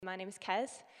My name is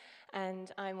Kez,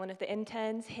 and I'm one of the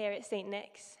interns here at St.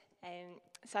 Nick's.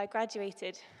 So I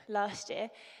graduated last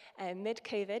year,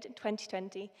 mid-COVID in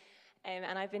 2020,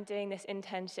 and I've been doing this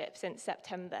internship since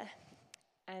September.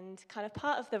 And kind of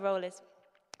part of the role is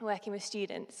working with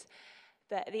students,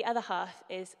 but the other half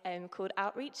is called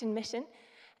Outreach and Mission,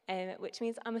 which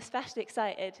means I'm especially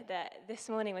excited that this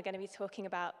morning we're going to be talking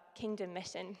about Kingdom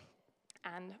Mission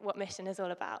and what mission is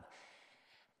all about.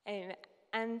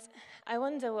 And I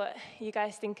wonder what you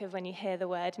guys think of when you hear the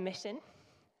word mission.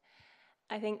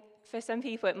 I think for some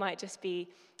people it might just be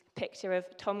a picture of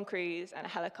Tom Cruise and a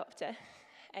helicopter.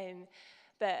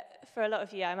 But for a lot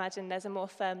of you, I imagine there's a more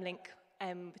firm link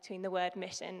between the word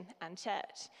mission and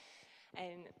church.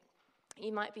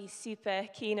 You might be super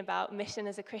keen about mission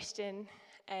as a Christian,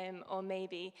 or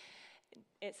maybe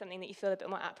it's something that you feel a bit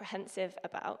more apprehensive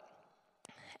about.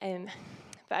 But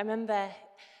I remember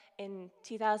in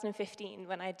 2015,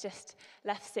 when I just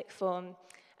left sixth form,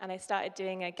 and I started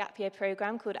doing a gap year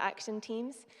program called Action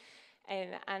Teams.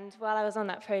 And while I was on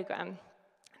that program,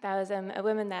 there was a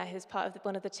woman there who was part of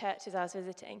one of the churches I was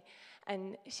visiting,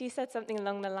 and she said something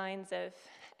along the lines of,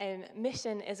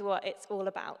 mission is what it's all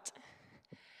about.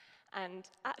 And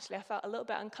actually, I felt a little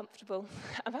bit uncomfortable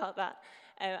about that,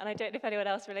 and I don't know if anyone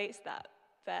else relates to that,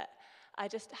 but I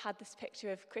just had this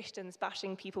picture of Christians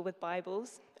bashing people with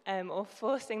Bibles, or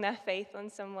forcing their faith on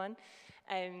someone.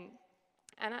 And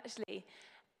actually,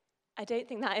 I don't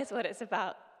think that is what it's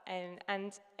about.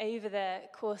 And over the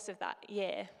course of that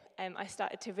year, I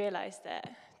started to realize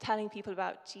that telling people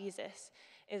about Jesus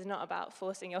is not about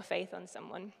forcing your faith on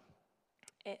someone.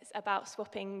 It's about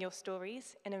swapping your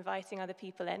stories and inviting other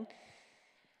people in.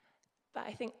 But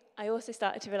I think I also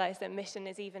started to realize that mission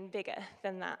is even bigger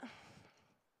than that.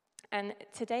 And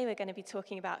today we're going to be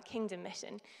talking about Kingdom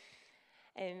Mission.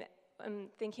 I'm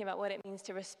thinking about what it means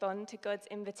to respond to God's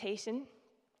invitation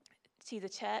to the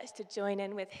church to join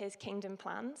in with his kingdom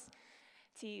plans,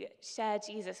 to share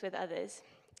Jesus with others,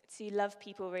 to love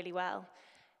people really well,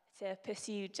 to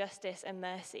pursue justice and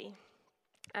mercy,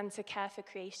 and to care for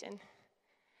creation.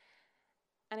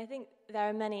 And I think there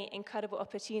are many incredible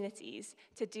opportunities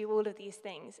to do all of these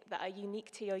things that are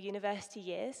unique to your university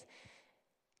years.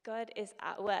 God is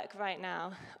at work right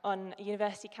now on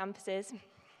university campuses.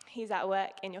 He's at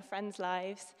work in your friends'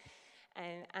 lives.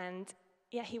 And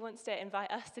he wants to invite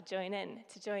us to join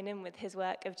in with his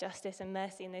work of justice and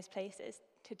mercy in those places,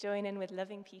 to join in with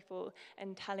loving people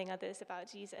and telling others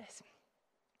about Jesus.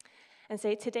 And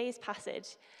so today's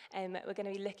passage, we're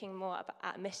going to be looking more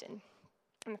at mission.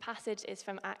 And the passage is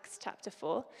from Acts chapter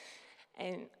 4.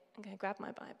 I'm going to grab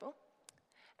my Bible.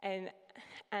 And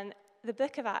the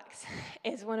book of Acts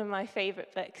is one of my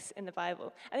favorite books in the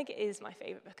Bible. I think it is my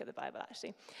favorite book of the Bible,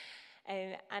 actually.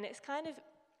 And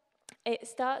it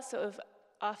starts sort of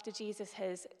after Jesus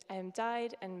has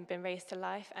died and been raised to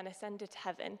life and ascended to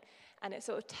heaven. And it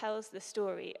sort of tells the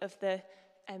story of the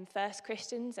first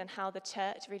Christians and how the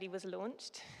church really was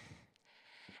launched.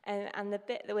 And the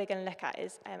bit that we're going to look at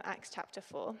is Acts chapter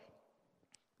 4.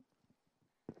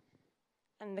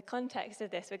 And the context of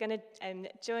this, we're going to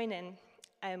join in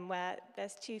where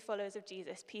there's two followers of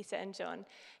Jesus, Peter and John,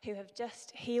 who have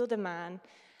just healed a man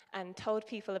and told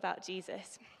people about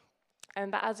Jesus.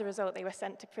 But as a result, they were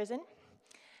sent to prison.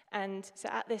 And so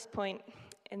at this point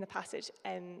in the passage,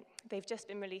 they've just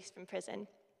been released from prison,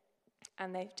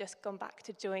 and they've just gone back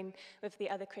to join with the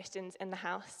other Christians in the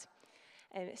house.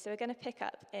 So we're going to pick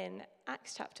up in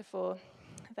Acts chapter 4,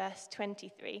 verse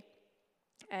 23,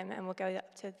 and we'll go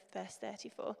up to verse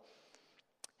 34.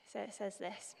 So it says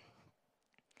this.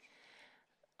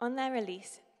 On their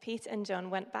release, Peter and John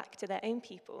went back to their own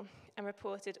people and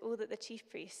reported all that the chief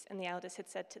priests and the elders had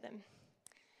said to them.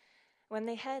 When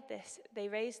they heard this, they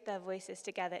raised their voices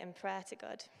together in prayer to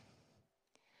God.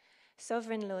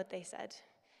 Sovereign Lord, they said,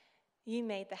 you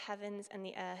made the heavens and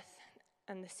the earth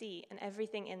and the sea and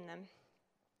everything in them.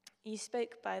 You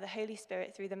spoke by the Holy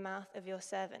Spirit through the mouth of your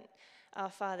servant,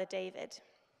 our father David.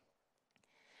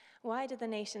 Why do the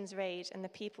nations rage and the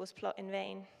peoples plot in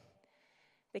vain?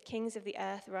 The kings of the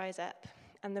earth rise up,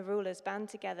 and the rulers band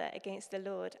together against the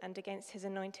Lord and against his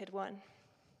anointed one.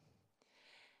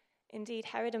 Indeed,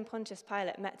 Herod and Pontius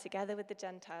Pilate met together with the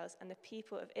Gentiles and the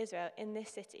people of Israel in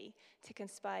this city to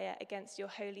conspire against your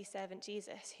holy servant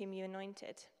Jesus, whom you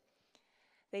anointed.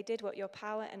 They did what your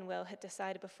power and will had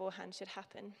decided beforehand should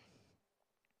happen.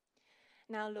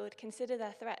 Now, Lord, consider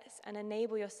their threats and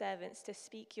enable your servants to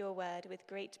speak your word with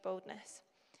great boldness.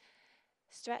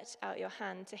 Stretch out your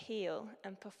hand to heal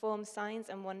and perform signs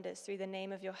and wonders through the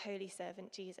name of your holy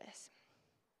servant Jesus.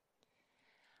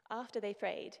 After they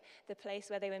prayed, the place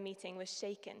where they were meeting was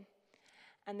shaken,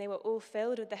 and they were all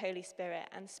filled with the Holy Spirit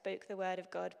and spoke the word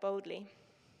of God boldly.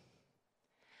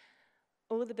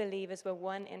 All the believers were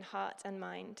one in heart and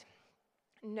mind.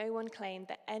 No one claimed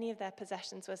that any of their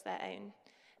possessions was their own,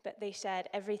 but they shared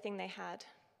everything they had.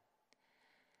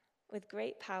 With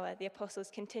great power, the apostles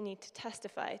continued to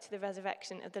testify to the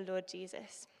resurrection of the Lord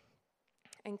Jesus.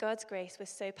 And God's grace was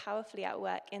so powerfully at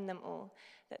work in them all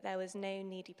that there was no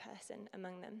needy person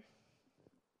among them.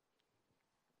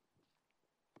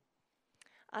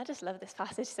 I just love this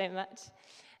passage so much.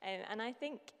 And I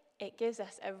think it gives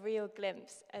us a real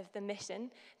glimpse of the mission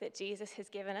that Jesus has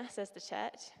given us as the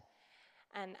church,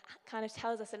 and kind of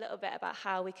tells us a little bit about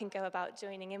how we can go about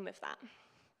joining in with that.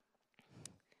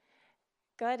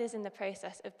 God is in the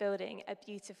process of building a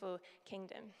beautiful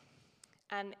kingdom,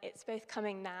 and it's both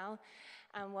coming now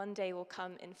and one day will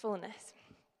come in fullness.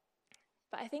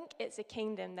 But I think it's a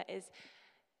kingdom that is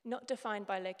not defined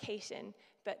by location,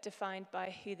 but defined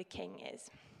by who the king is.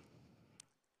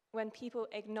 When people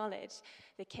acknowledge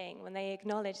the king, when they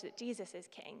acknowledge that Jesus is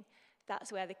king,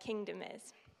 that's where the kingdom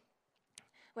is.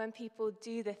 When people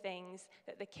do the things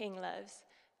that the king loves,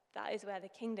 that is where the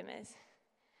kingdom is.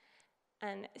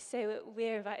 And so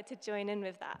we're invited to join in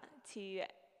with that, to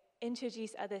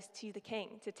introduce others to the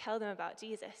king, to tell them about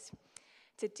Jesus,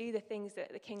 to do the things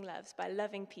that the king loves by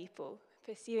loving people,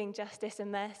 pursuing justice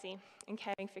and mercy, and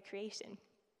caring for creation.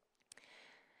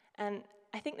 And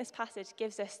I think this passage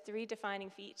gives us 3 defining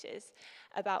features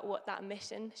about what that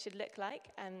mission should look like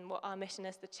and what our mission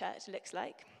as the church looks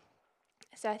like.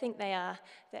 So I think they are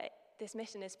that this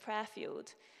mission is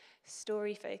prayer-fueled,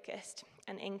 story-focused,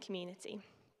 and in community.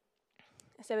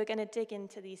 So we're going to dig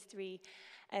into these 3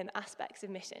 aspects of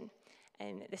mission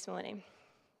this morning.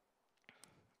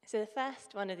 So the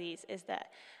first one of these is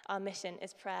that our mission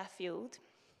is prayer-fueled.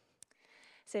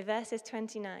 So verses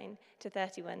 29 to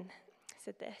 31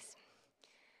 said this: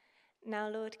 "Now,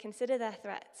 Lord, consider their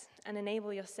threats and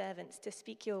enable your servants to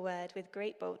speak your word with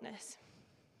great boldness.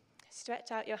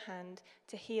 Stretch out your hand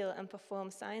to heal and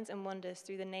perform signs and wonders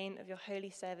through the name of your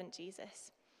holy servant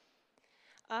Jesus."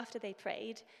 After they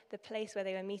prayed, the place where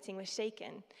they were meeting was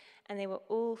shaken, and they were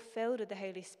all filled with the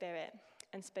Holy Spirit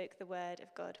and spoke the word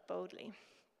of God boldly.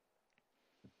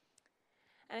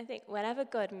 And I think whenever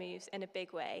God moves in a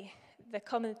big way, the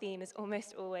common theme is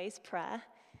almost always prayer.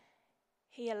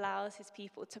 He allows his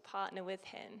people to partner with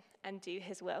him and do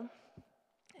his will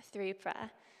through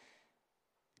prayer.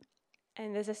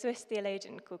 And there's a Swiss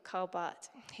theologian called Karl Barth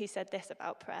who said this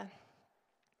about prayer: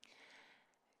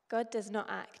 "God does not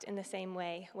act in the same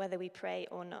way whether we pray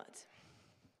or not."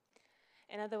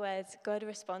 In other words, God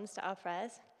responds to our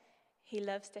prayers. He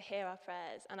loves to hear our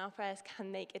prayers, and our prayers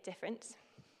can make a difference.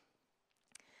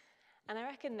 And I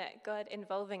reckon that God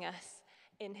involving us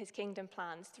in his kingdom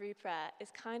plans through prayer is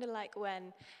kind of like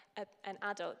when an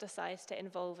adult decides to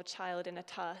involve a child in a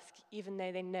task, even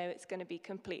though they know it's going to be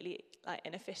completely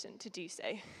inefficient to do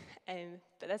so.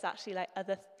 But there's actually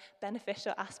other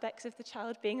beneficial aspects of the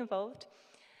child being involved.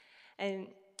 I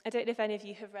don't know if any of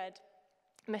you have read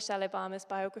Michelle Obama's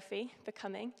biography,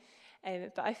 Becoming,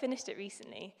 but I finished it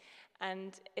recently,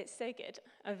 and it's so good.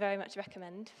 I very much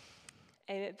recommend.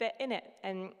 But in it,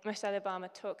 Michelle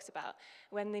Obama talks about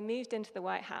when they moved into the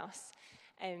White House,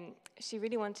 she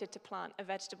really wanted to plant a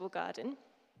vegetable garden,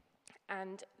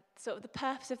 and sort of the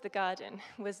purpose of the garden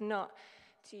was not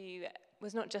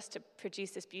just to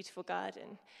produce this beautiful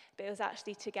garden, but it was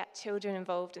actually to get children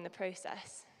involved in the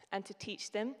process and to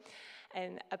teach them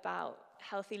about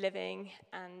healthy living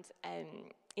and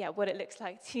what it looks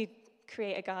like to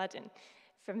create a garden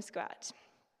from scratch.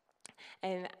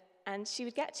 And she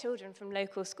would get children from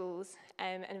local schools,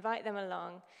 invite them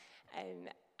along,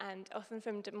 and often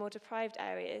from more deprived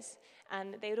areas,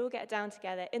 and they would all get down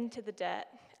together into the dirt,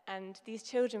 and these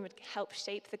children would help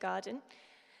shape the garden.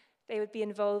 They would be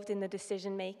involved in the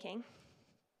decision-making,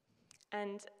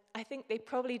 and I think they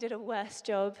probably did a worse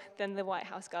job than the White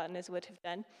House gardeners would have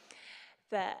done,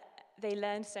 that they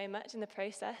learned so much in the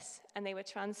process, and they were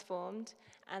transformed,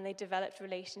 and they developed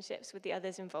relationships with the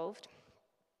others involved.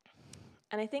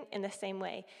 And I think in the same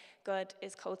way, God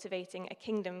is cultivating a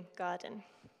kingdom garden.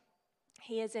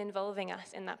 He is involving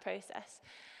us in that process.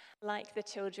 Like the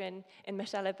children in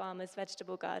Michelle Obama's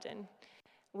vegetable garden,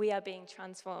 we are being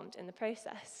transformed in the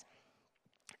process.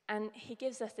 And he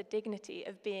gives us the dignity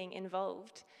of being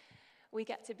involved. We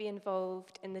get to be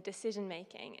involved in the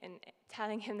decision-making and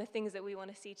telling him the things that we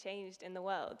want to see changed in the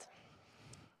world.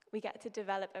 We get to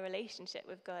develop a relationship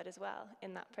with God as well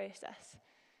in that process.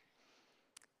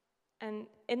 And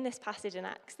in this passage in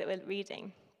Acts that we're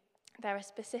reading, there are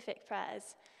specific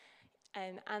prayers,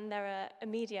 and there are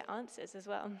immediate answers as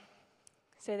well.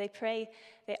 So they pray,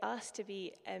 they ask to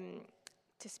be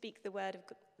to speak the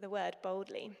word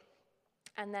boldly.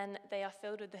 And then they are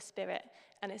filled with the Spirit,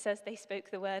 and it says they spoke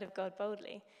the word of God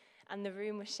boldly, and the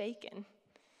room was shaken.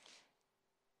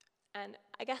 And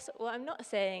I guess what I'm not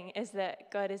saying is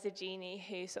that God is a genie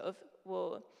who sort of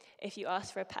will, if you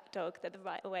ask for a pet dog, that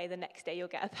right away the next day you'll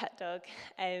get a pet dog.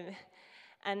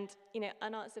 And,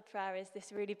 unanswered prayer is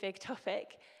this really big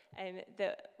topic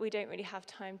that we don't really have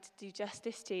time to do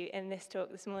justice to in this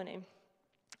talk this morning.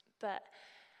 But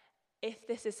if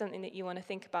this is something that you want to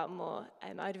think about more,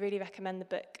 I'd really recommend the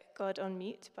book God on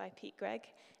Mute by Pete Greig.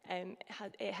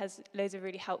 It has loads of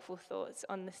really helpful thoughts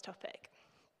on this topic.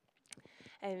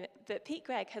 But Pete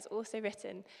Greig has also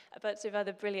written a bunch of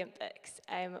other brilliant books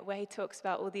where he talks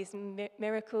about all these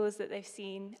miracles that they've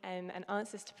seen and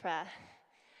answers to prayer.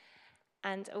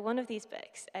 And one of these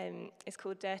books is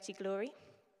called Dirty Glory,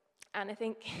 and I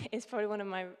think it's probably one of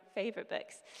my favourite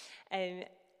books. And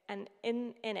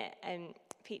in it,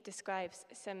 Pete describes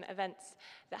some events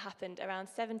that happened around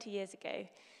 70 years ago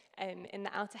in the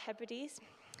Outer Hebrides,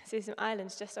 so some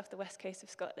islands just off the west coast of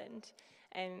Scotland.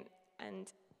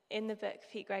 And in the book,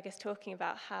 Pete Greig is talking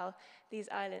about how these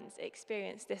islands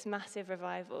experienced this massive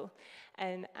revival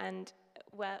and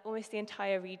where almost the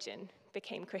entire region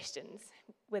became Christians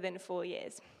within 4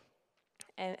 years.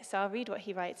 So I'll read what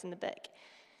he writes in the book.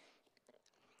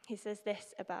 He says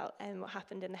this about what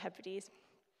happened in the Hebrides.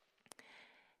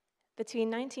 Between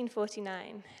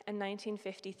 1949 and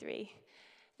 1953,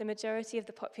 the majority of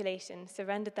the population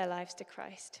surrendered their lives to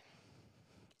Christ.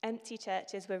 Empty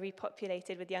churches were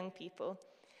repopulated with young people.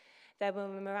 There were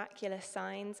miraculous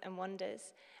signs and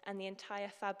wonders, and the entire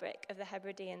fabric of the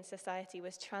Hebridean society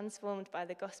was transformed by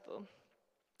the gospel,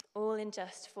 all in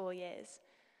just 4 years.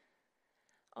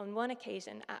 On one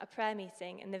occasion, at a prayer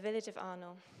meeting in the village of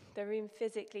Arnall, the room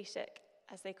physically shook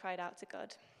as they cried out to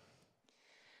God.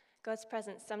 God's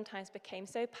presence sometimes became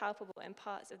so palpable in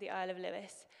parts of the Isle of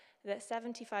Lewis that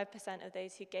 75% of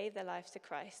those who gave their lives to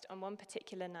Christ on one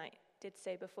particular night did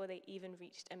so before they even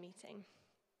reached a meeting.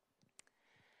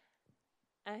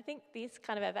 And I think these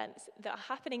kind of events that are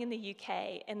happening in the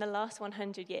UK in the last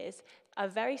 100 years are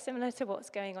very similar to what's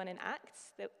going on in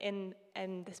Acts, in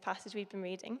this passage we've been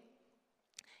reading.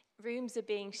 Rooms are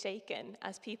being shaken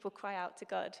as people cry out to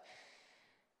God.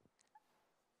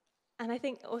 And I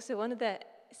think also one of the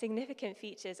significant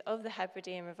features of the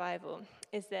Hebridean revival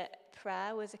is that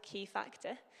prayer was a key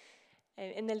factor.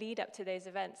 In the lead up to those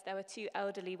events, there were 2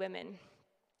 elderly women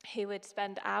who would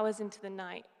spend hours into the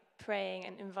night praying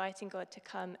and inviting God to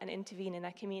come and intervene in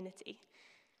their community.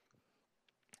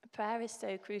 Prayer is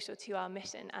so crucial to our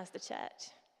mission as the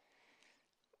church.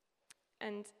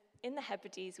 And in the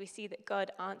Hebrides, we see that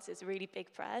God answers really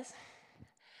big prayers,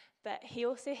 but he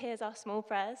also hears our small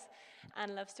prayers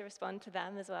and loves to respond to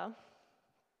them as well.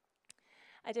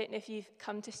 I don't know if you've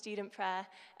come to student prayer.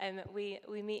 We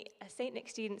meet St. Nick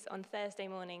students on Thursday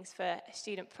mornings for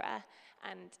student prayer,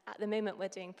 and at the moment we're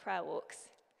doing prayer walks.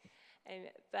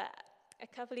 But a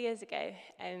couple of years ago,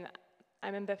 I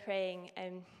remember praying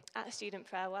at student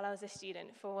prayer while I was a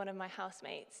student for one of my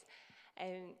housemates.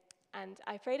 And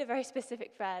I prayed a very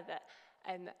specific prayer that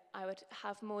I would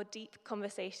have more deep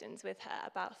conversations with her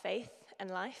about faith and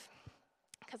life,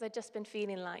 because I'd just been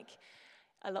feeling like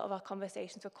a lot of our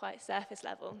conversations were quite surface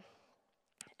level.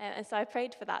 And so I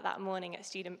prayed for that morning at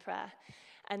student prayer.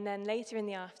 And then later in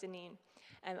the afternoon,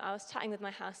 I was chatting with my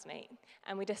housemate,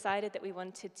 and we decided that we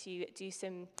wanted to do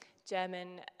some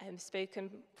German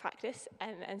spoken practice,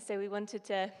 and so we wanted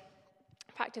to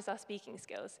practice our speaking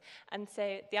skills. And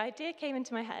so the idea came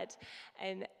into my head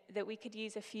that we could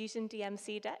use a Fusion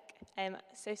DMC deck.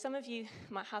 So some of you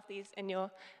might have these in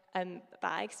your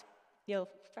bags, your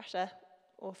fresher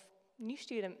or new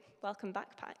student welcome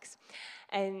backpacks.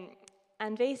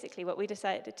 And basically what we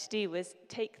decided to do was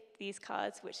take these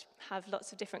cards, which have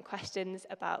lots of different questions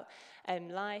about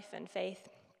life and faith,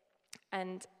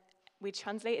 and we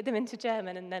translated them into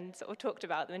German and then sort of talked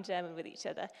about them in German with each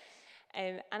other.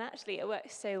 And actually it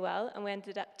worked so well, and we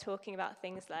ended up talking about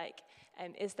things like,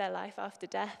 is there life after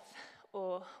death?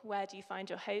 Or where do you find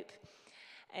your hope?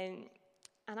 And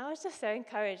I was just so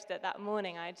encouraged that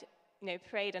morning I'd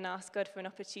prayed and asked God for an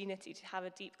opportunity to have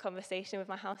a deep conversation with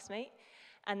my housemate.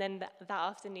 And then that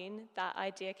afternoon, that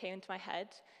idea came into my head.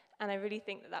 And I really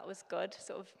think that was God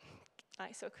sort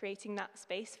of creating that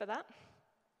space for that.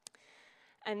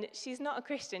 And she's not a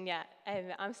Christian yet.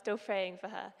 I'm still praying for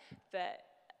her. But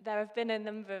there have been a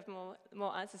number of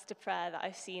more answers to prayer that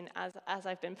I've seen as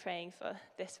I've been praying for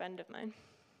this friend of mine.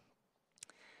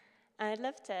 And I'd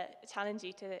love to challenge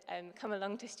you to come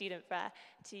along to student prayer,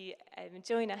 to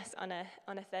join us on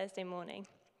a Thursday morning.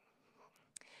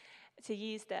 to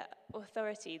use the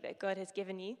authority that God has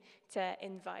given you to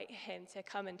invite him to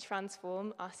come and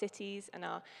transform our cities and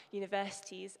our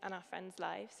universities and our friends'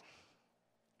 lives.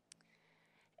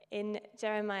 In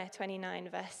Jeremiah 29,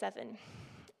 verse 7,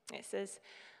 it says,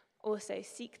 "Also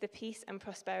seek the peace and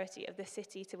prosperity of the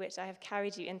city to which I have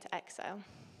carried you into exile.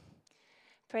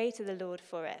 Pray to the Lord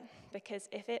for it, because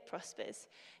if it prospers,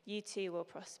 you too will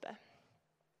prosper."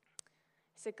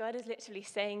 So God is literally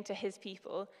saying to his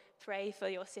people, pray for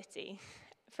your city.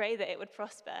 Pray that it would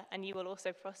prosper, and you will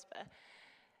also prosper.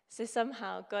 So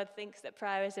somehow God thinks that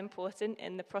prayer is important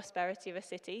in the prosperity of a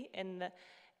city,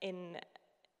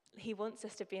 he wants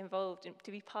us to be involved,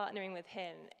 to be partnering with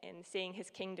him in seeing his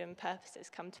kingdom purposes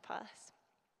come to pass.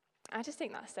 I just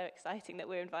think that's so exciting that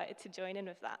we're invited to join in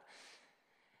with that.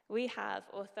 We have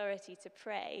authority to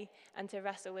pray and to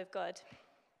wrestle with God.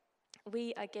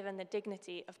 We are given the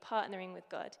dignity of partnering with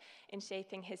God in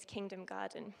shaping his kingdom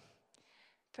garden,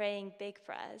 praying big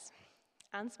prayers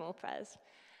and small prayers,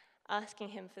 asking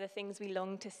him for the things we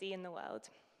long to see in the world,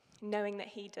 knowing that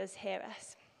he does hear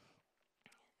us.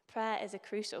 Prayer is a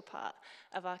crucial part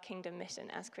of our kingdom mission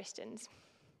as Christians.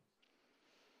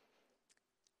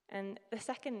 And the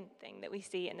second thing that we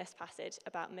see in this passage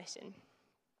about mission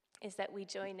is that we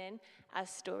join in as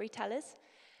storytellers.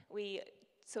 We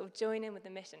sort of join in with the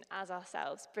mission as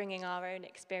ourselves, bringing our own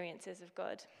experiences of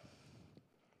God.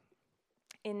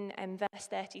 In verse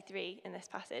 33 in this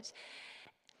passage,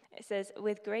 it says,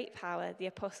 "With great power the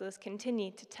apostles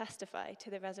continued to testify to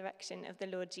the resurrection of the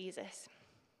Lord Jesus."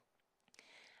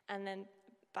 And then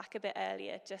back a bit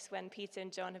earlier, just when Peter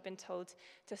and John have been told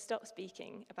to stop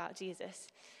speaking about Jesus,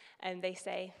 and they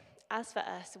say, "As for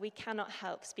us, we cannot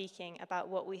help speaking about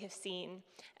what we have seen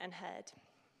and heard."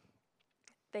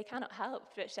 They cannot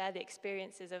help but share the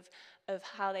experiences of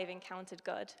how they've encountered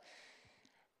God.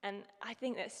 And I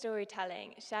think that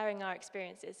storytelling, sharing our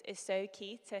experiences, is so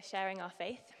key to sharing our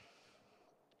faith.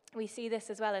 We see this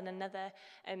as well in another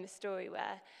story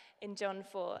where in John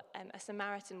 4, a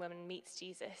Samaritan woman meets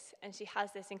Jesus, and she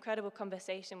has this incredible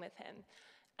conversation with him.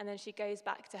 And then she goes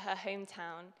back to her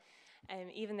hometown,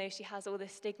 even though she has all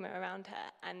this stigma around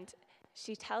her, and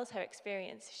she tells her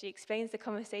experience. She explains the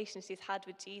conversation she's had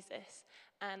with Jesus,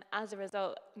 and as a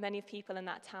result, many people in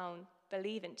that town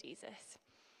believe in Jesus.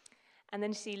 And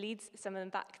then she leads some of them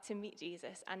back to meet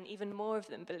Jesus, and even more of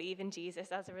them believe in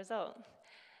Jesus as a result.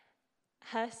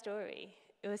 Her story,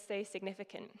 it was so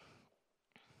significant.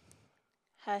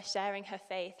 Her sharing her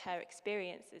faith, her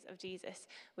experiences of Jesus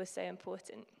was so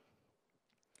important.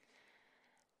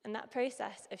 And that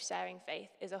process of sharing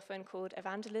faith is often called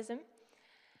evangelism.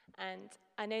 And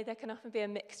I know there can often be a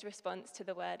mixed response to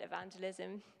the word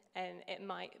evangelism. It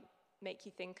might make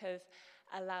you think of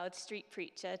a loud street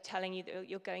preacher telling you that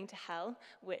you're going to hell,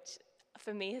 which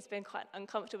for me has been quite an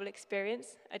uncomfortable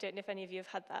experience. I don't know if any of you have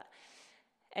had that.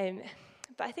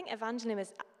 But I think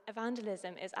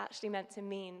evangelism is actually meant to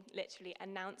mean literally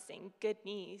announcing good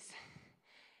news.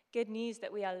 Good news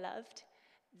that we are loved,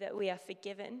 that we are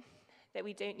forgiven, that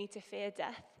we don't need to fear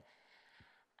death.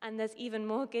 And there's even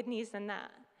more good news than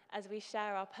that as we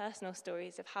share our personal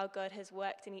stories of how God has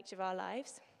worked in each of our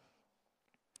lives.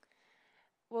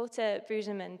 Walter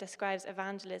Brueggemann describes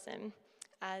evangelism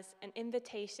as an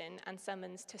invitation and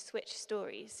summons to switch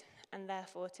stories and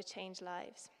therefore to change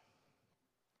lives.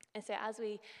 And so as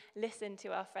we listen to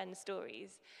our friends'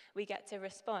 stories, we get to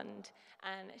respond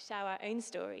and share our own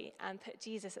story and put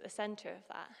Jesus at the center of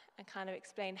that and kind of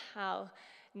explain how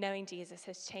knowing Jesus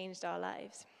has changed our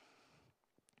lives.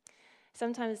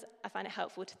 Sometimes I find it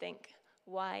helpful to think,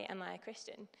 why am I a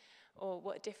Christian? Or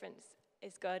what difference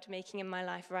is God making in my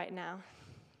life right now?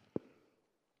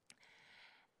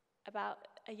 About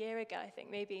a year ago, I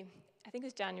think it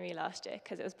was January last year,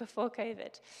 because it was before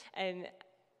COVID,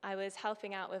 I was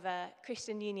helping out with a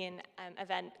Christian Union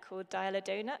event called Dial a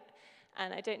Donut,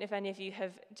 and I don't know if any of you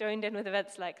have joined in with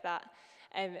events like that,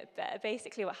 but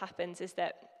basically what happens is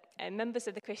that members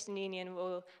of the Christian Union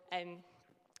will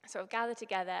sort of gather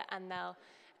together, and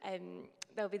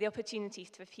there'll be the opportunity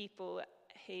for people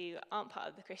who aren't part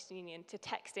of the Christian Union to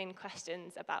text in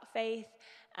questions about faith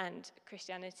and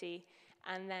Christianity,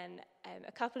 and then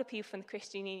a couple of people from the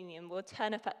Christian Union will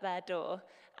turn up at their door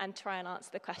and try and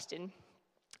answer the question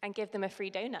and give them a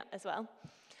free donut as well.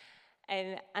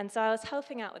 And so I was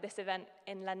helping out with this event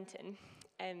in Lenton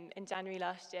in January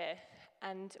last year,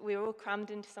 and we were all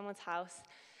crammed into someone's house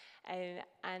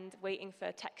and waiting for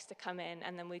a text to come in,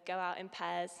 and then we'd go out in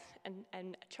pairs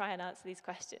and try and answer these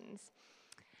questions.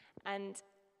 And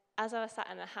as I was sat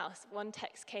in the house, one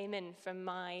text came in from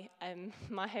my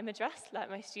home address,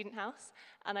 like my student house,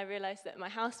 and I realized that my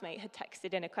housemate had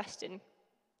texted in a question.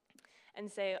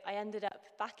 And so I ended up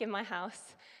back in my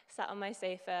house, sat on my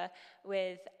sofa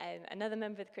with another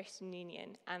member of the Christian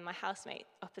Union and my housemate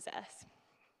opposite us.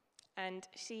 And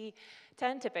she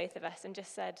turned to both of us and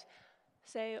just said,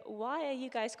 "So why are you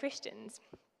guys Christians?"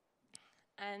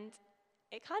 And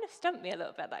it kind of stumped me a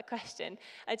little bit, that question.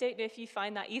 I don't know if you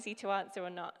find that easy to answer or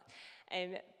not.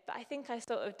 But I think I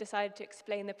sort of decided to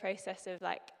explain the process of,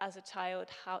 like, as a child,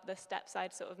 how the steps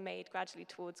I'd sort of made gradually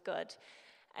towards God.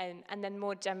 And then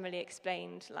more generally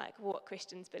explained, like, what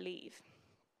Christians believe.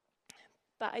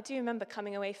 But I do remember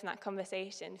coming away from that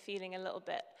conversation feeling a little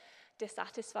bit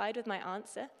dissatisfied with my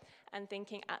answer and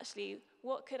thinking, actually,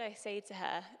 what could I say to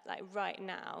her, like, right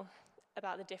now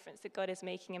about the difference that God is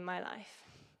making in my life?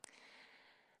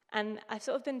 And I've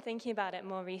sort of been thinking about it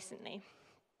more recently,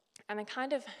 and I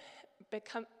kind of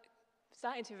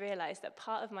starting to realize that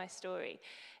part of my story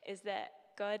is that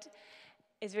God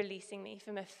is releasing me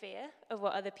from a fear of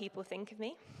what other people think of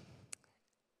me.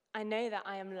 I know that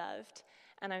I am loved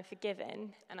and I'm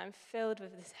forgiven and I'm filled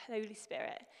with this Holy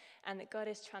Spirit, and that God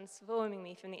is transforming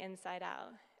me from the inside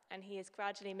out, and he is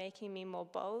gradually making me more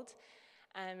bold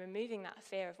and removing that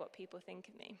fear of what people think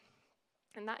of me.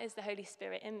 And that is the Holy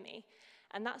Spirit in me.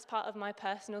 And that's part of my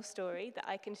personal story that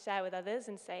I can share with others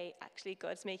and say, actually,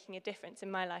 God's making a difference in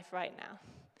my life right now.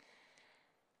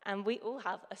 And we all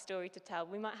have a story to tell.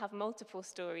 We might have multiple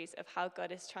stories of how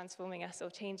God is transforming us or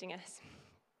changing us.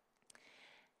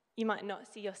 You might not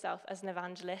see yourself as an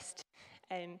evangelist.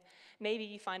 Maybe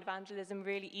you find evangelism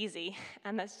really easy,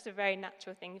 and that's just a very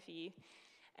natural thing for you.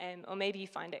 Or maybe you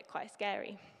find it quite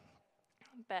scary.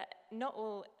 But not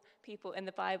all people in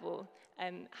the Bible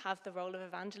have the role of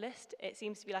evangelist. It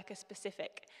seems to be like a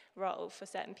specific role for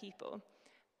certain people.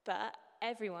 But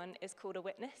everyone is called a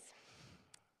witness.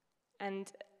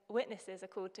 And witnesses are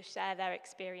called to share their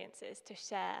experiences, to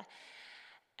share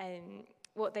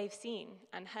what they've seen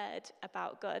and heard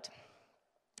about God.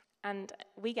 And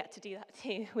we get to do that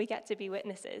too. We get to be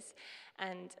witnesses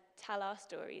and tell our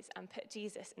stories and put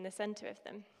Jesus in the center of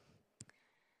them.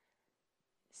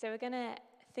 So we're going to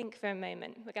think for a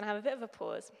moment. We're going to have a bit of a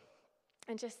pause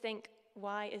and just think,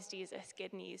 why is Jesus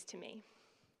good news to me?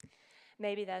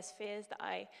 Maybe there's fears that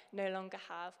I no longer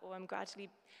have or I'm gradually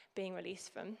being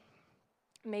released from.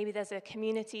 Maybe there's a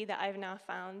community that I've now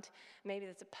found. Maybe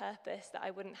there's a purpose that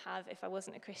I wouldn't have if I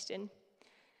wasn't a Christian.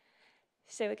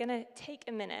 So we're going to take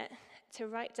a minute to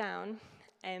write down,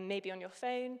 maybe on your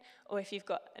phone, or if you've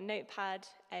got a notepad,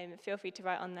 feel free to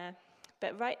write on there.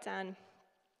 But write down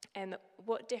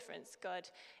what difference God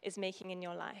is making in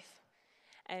your life,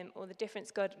 or the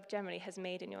difference God generally has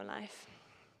made in your life.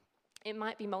 It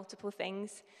might be multiple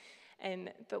things,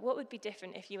 but what would be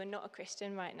different if you were not a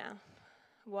Christian right now?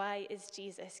 Why is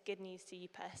Jesus good news to you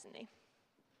personally?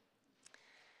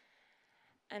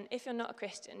 And if you're not a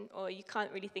Christian, or you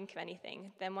can't really think of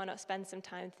anything, then why not spend some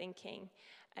time thinking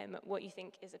what you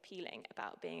think is appealing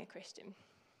about being a Christian?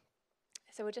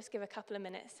 So we'll just give a couple of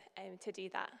minutes to do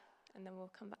that, and then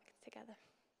we'll come back together.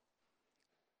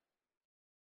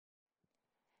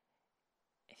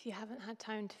 If you haven't had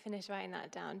time to finish writing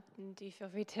that down, do feel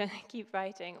free to keep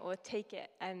writing or take it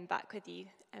back with you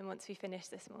once we finish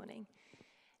this morning.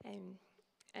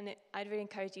 I'd really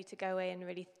encourage you to go away and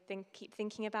really keep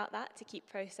thinking about that, to keep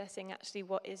processing actually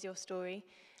what is your story,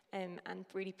 and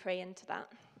really pray into that.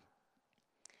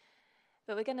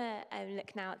 But we're going to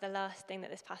look now at the last thing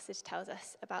that this passage tells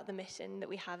us about the mission that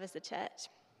we have as a church.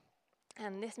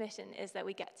 And this mission is that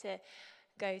we get to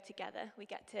go together. We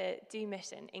get to do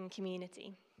mission in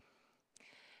community.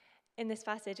 In this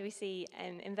passage, we see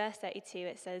in verse 32,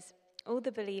 it says, "All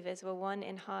the believers were one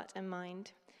in heart and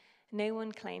mind. No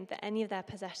one claimed that any of their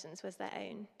possessions was their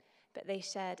own, but they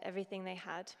shared everything they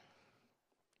had."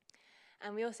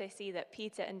 And we also see that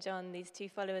Peter and John, these two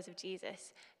followers of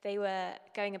Jesus, they were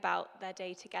going about their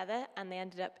day together, and they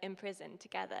ended up in prison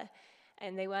together,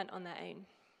 and they weren't on their own.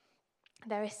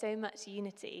 There is so much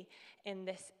unity in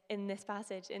this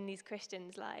passage, in these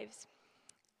Christians' lives.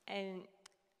 And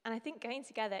I think going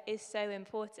together is so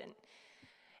important.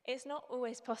 It's not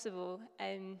always possible.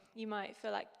 You might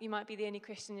feel like you might be the only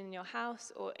Christian in your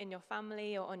house or in your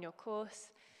family or on your course.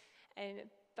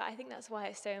 But I think that's why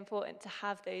it's so important to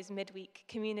have those midweek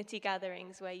community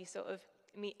gatherings where you sort of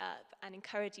meet up and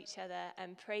encourage each other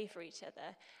and pray for each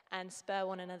other and spur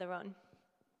one another on.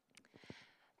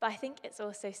 But I think it's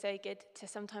also so good to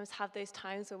sometimes have those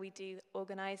times where we do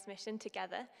organized mission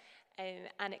together,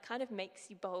 and it kind of makes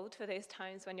you bold for those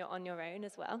times when you're on your own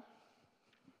as well.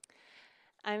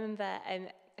 I remember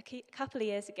a couple of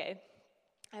years ago,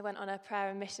 I went on a prayer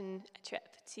and mission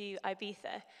trip to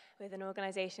Ibiza with an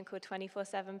organisation called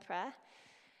 24/7 Prayer.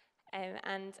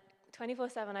 And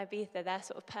 24/7 Ibiza, their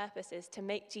sort of purpose is to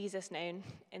make Jesus known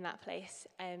in that place,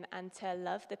 and to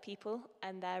love the people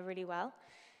and there really well.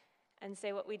 And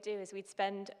so what we'd do is we'd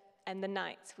spend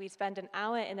we'd spend an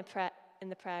hour in the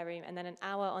prayer room and then an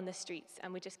hour on the streets,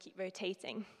 and we'd just keep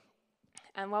rotating.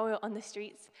 And while we were on the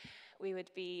streets, we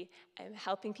would be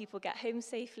helping people get home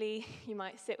safely. You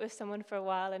might sit with someone for a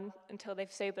while until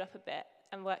they've sobered up a bit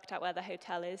and worked out where the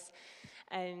hotel is.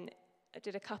 I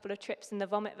did a couple of trips in the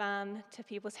vomit van to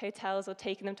people's hotels or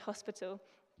taking them to hospital.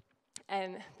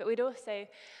 But we'd also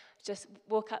just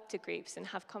walk up to groups and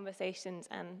have conversations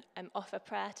and offer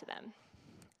prayer to them.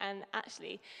 And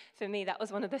actually, for me, that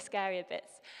was one of the scarier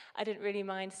bits. I didn't really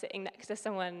mind sitting next to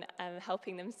someone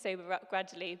helping them sober up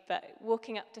gradually, but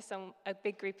walking up to a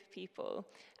big group of people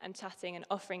and chatting and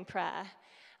offering prayer,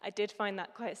 I did find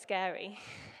that quite scary.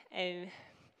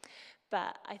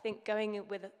 But I think going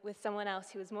with someone else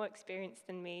who was more experienced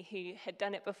than me, who had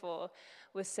done it before,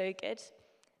 was so good.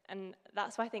 And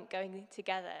that's why I think going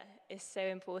together is so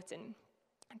important,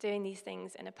 doing these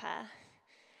things in a pair.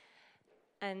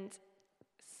 And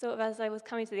sort of as I was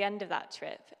coming to the end of that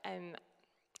trip,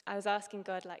 I was asking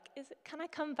God, can I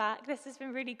come back? This has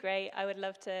been really great. I would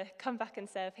love to come back and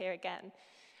serve here again.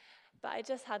 But I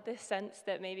just had this sense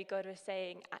that maybe God was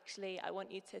saying, actually, I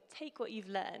want you to take what you've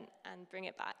learned and bring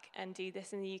it back and do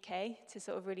this in the UK, to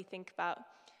sort of really think about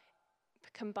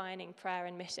combining prayer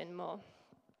and mission more.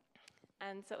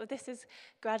 And sort of this has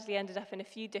gradually ended up in a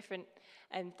few different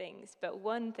things. But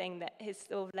one thing that has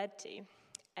sort of led to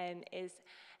is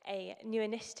a new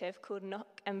initiative called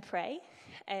Knock and Pray.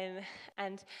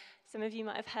 And some of you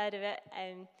might have heard of it,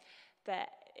 but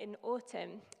in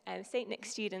autumn, St. Nick's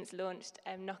students launched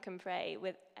Knock and Pray.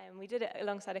 We did it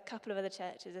alongside a couple of other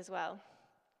churches as well.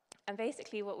 And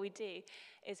basically what we do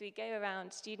is we go around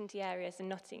studenty areas in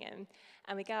Nottingham,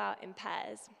 and we go out in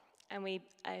pairs, and we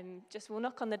will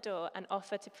knock on the door and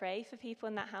offer to pray for people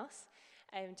in that house,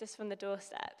 just from the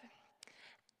doorstep.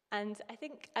 And I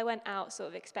think I went out sort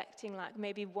of expecting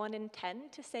maybe 1 in 10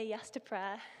 to say yes to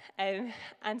prayer.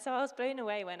 And so I was blown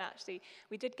away when actually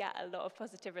we did get a lot of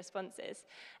positive responses.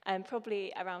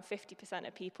 Probably around 50%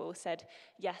 of people said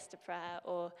yes to prayer,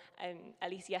 or at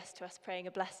least yes to us praying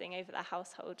a blessing over their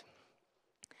household.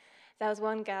 There was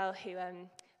one girl who,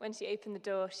 when she opened the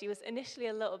door, she was initially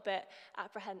a little bit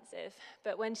apprehensive,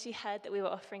 but when she heard that we were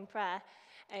offering prayer,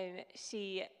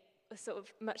 she was sort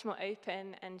of much more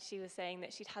open, and she was saying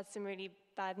that she'd had some really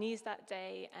bad news that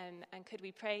day, and could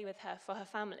we pray with her for her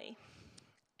family?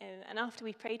 And after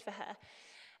we prayed for her,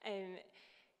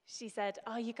 she said,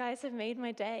 "Oh, you guys have made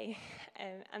my day."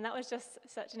 And that was just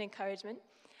such an encouragement.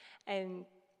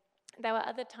 There were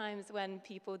other times when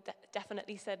people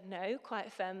definitely said no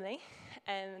quite firmly.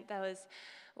 There was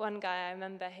one guy I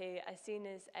remember who, as soon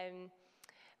as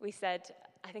we said,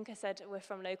 I think I said we're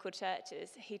from local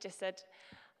churches, he just said,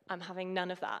 "I'm having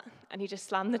none of that." And he just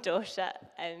slammed the door shut.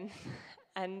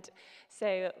 And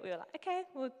so we were like, okay,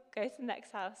 we'll go to the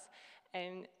next house.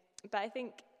 But I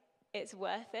think it's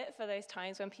worth it for those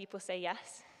times when people say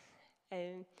yes.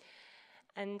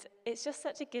 And it's just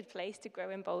such a good place to grow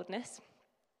in boldness.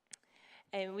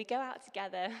 We go out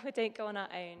together, we don't go on our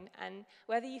own. And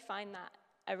whether you find that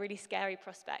a really scary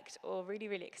prospect or really,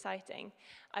 really exciting,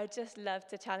 I'd just love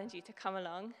to challenge you to come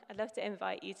along. I'd love to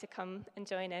invite you to come and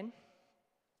join in.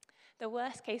 The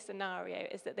worst case scenario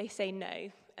is that they say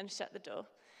no and shut the door.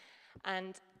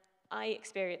 And I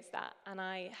experienced that, and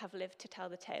I have lived to tell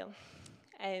the tale.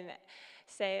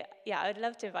 So yeah, I'd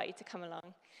love to invite you to come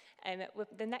along.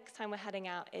 The next time we're heading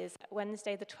out is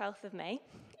Wednesday, the 12th of May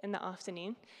in the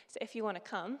afternoon. So if you want to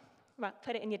come,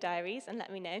 put it in your diaries and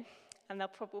let me know. And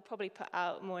we'll probably put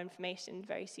out more information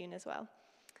very soon as well.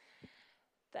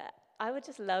 But I would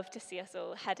just love to see us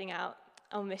all heading out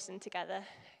on mission together,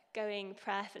 going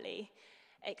prayerfully,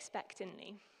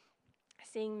 expectantly,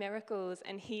 seeing miracles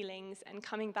and healings and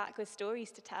coming back with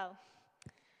stories to tell.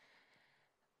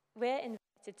 We're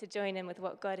invited to join in with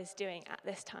what God is doing at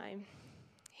this time.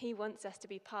 He wants us to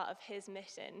be part of his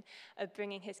mission of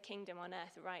bringing his kingdom on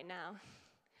earth right now.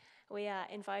 We are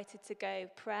invited to go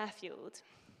prayer-fueled.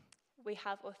 We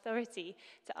have authority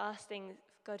to ask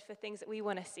God for things that we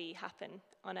want to see happen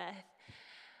on earth.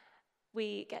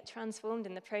 We get transformed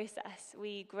in the process.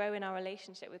 We grow in our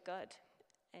relationship with God.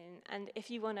 And if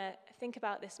you want to think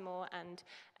about this more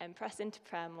and press into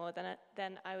prayer more,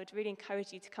 then I would really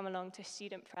encourage you to come along to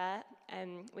student prayer.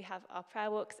 We have our prayer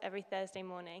walks every Thursday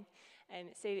morning.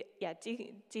 So yeah,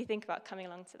 do think about coming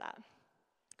along to that.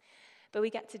 But we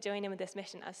get to join in with this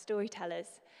mission as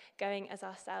storytellers, going as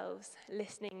ourselves,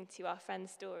 listening to our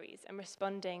friends' stories and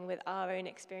responding with our own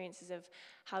experiences of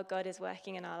how God is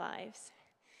working in our lives.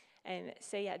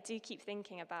 So yeah, do keep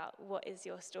thinking about what is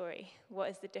your story? What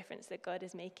is the difference that God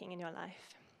is making in your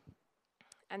life?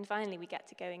 And finally, we get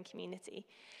to go in community.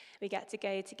 We get to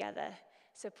go together,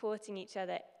 supporting each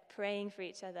other, praying for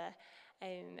each other,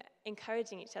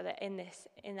 encouraging each other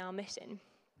in our mission.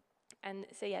 And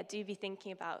so yeah, do be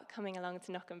thinking about coming along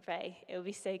to Knock and Pray. It will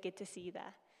be so good to see you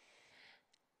there.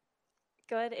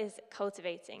 God is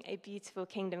cultivating a beautiful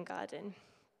kingdom garden.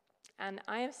 And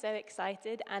I am so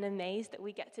excited and amazed that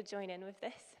we get to join in with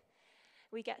this.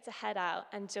 We get to head out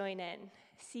and join in,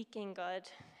 seeking God,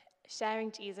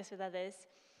 sharing Jesus with others,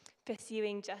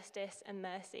 pursuing justice and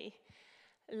mercy,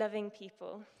 loving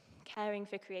people, caring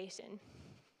for creation,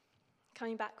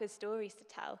 coming back with stories to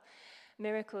tell,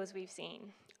 miracles we've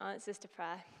seen, answers to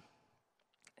prayer.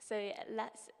 So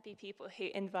let's be people who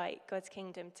invite God's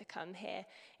kingdom to come here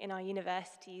in our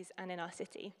universities and in our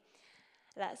city.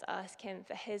 Let's ask him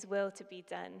for his will to be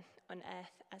done on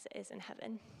earth as it is in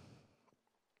heaven.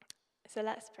 So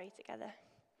let's pray together.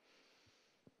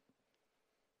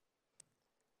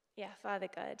 Yeah, Father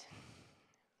God,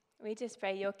 we just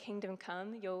pray your kingdom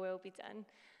come, your will be done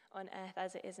on earth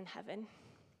as it is in heaven.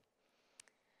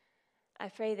 I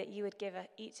pray that you would give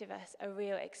each of us a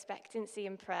real expectancy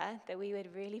in prayer, that we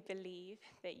would really believe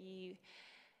that you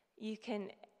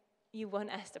want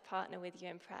us to partner with you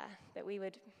in prayer, that we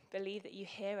would believe that you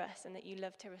hear us and that you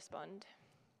love to respond.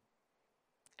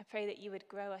 I pray that you would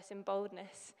grow us in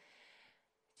boldness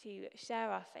to share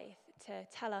our faith, to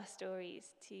tell our stories,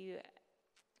 to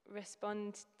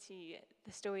respond to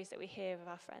the stories that we hear of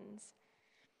our friends.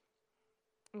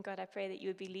 And God, I pray that you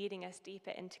would be leading us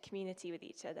deeper into community with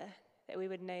each other, that we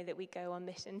would know that we go on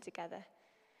mission together.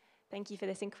 Thank you for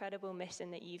this incredible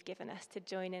mission that you've given us to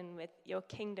join in with your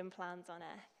kingdom plans on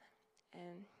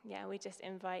earth. We just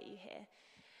invite you here.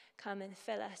 Come and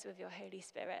fill us with your Holy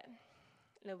Spirit.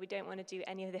 Lord, we don't want to do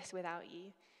any of this without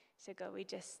you. So God, we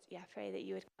just pray that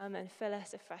you would come and fill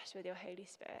us afresh with your Holy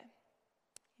Spirit.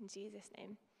 In Jesus'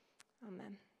 name,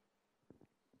 amen.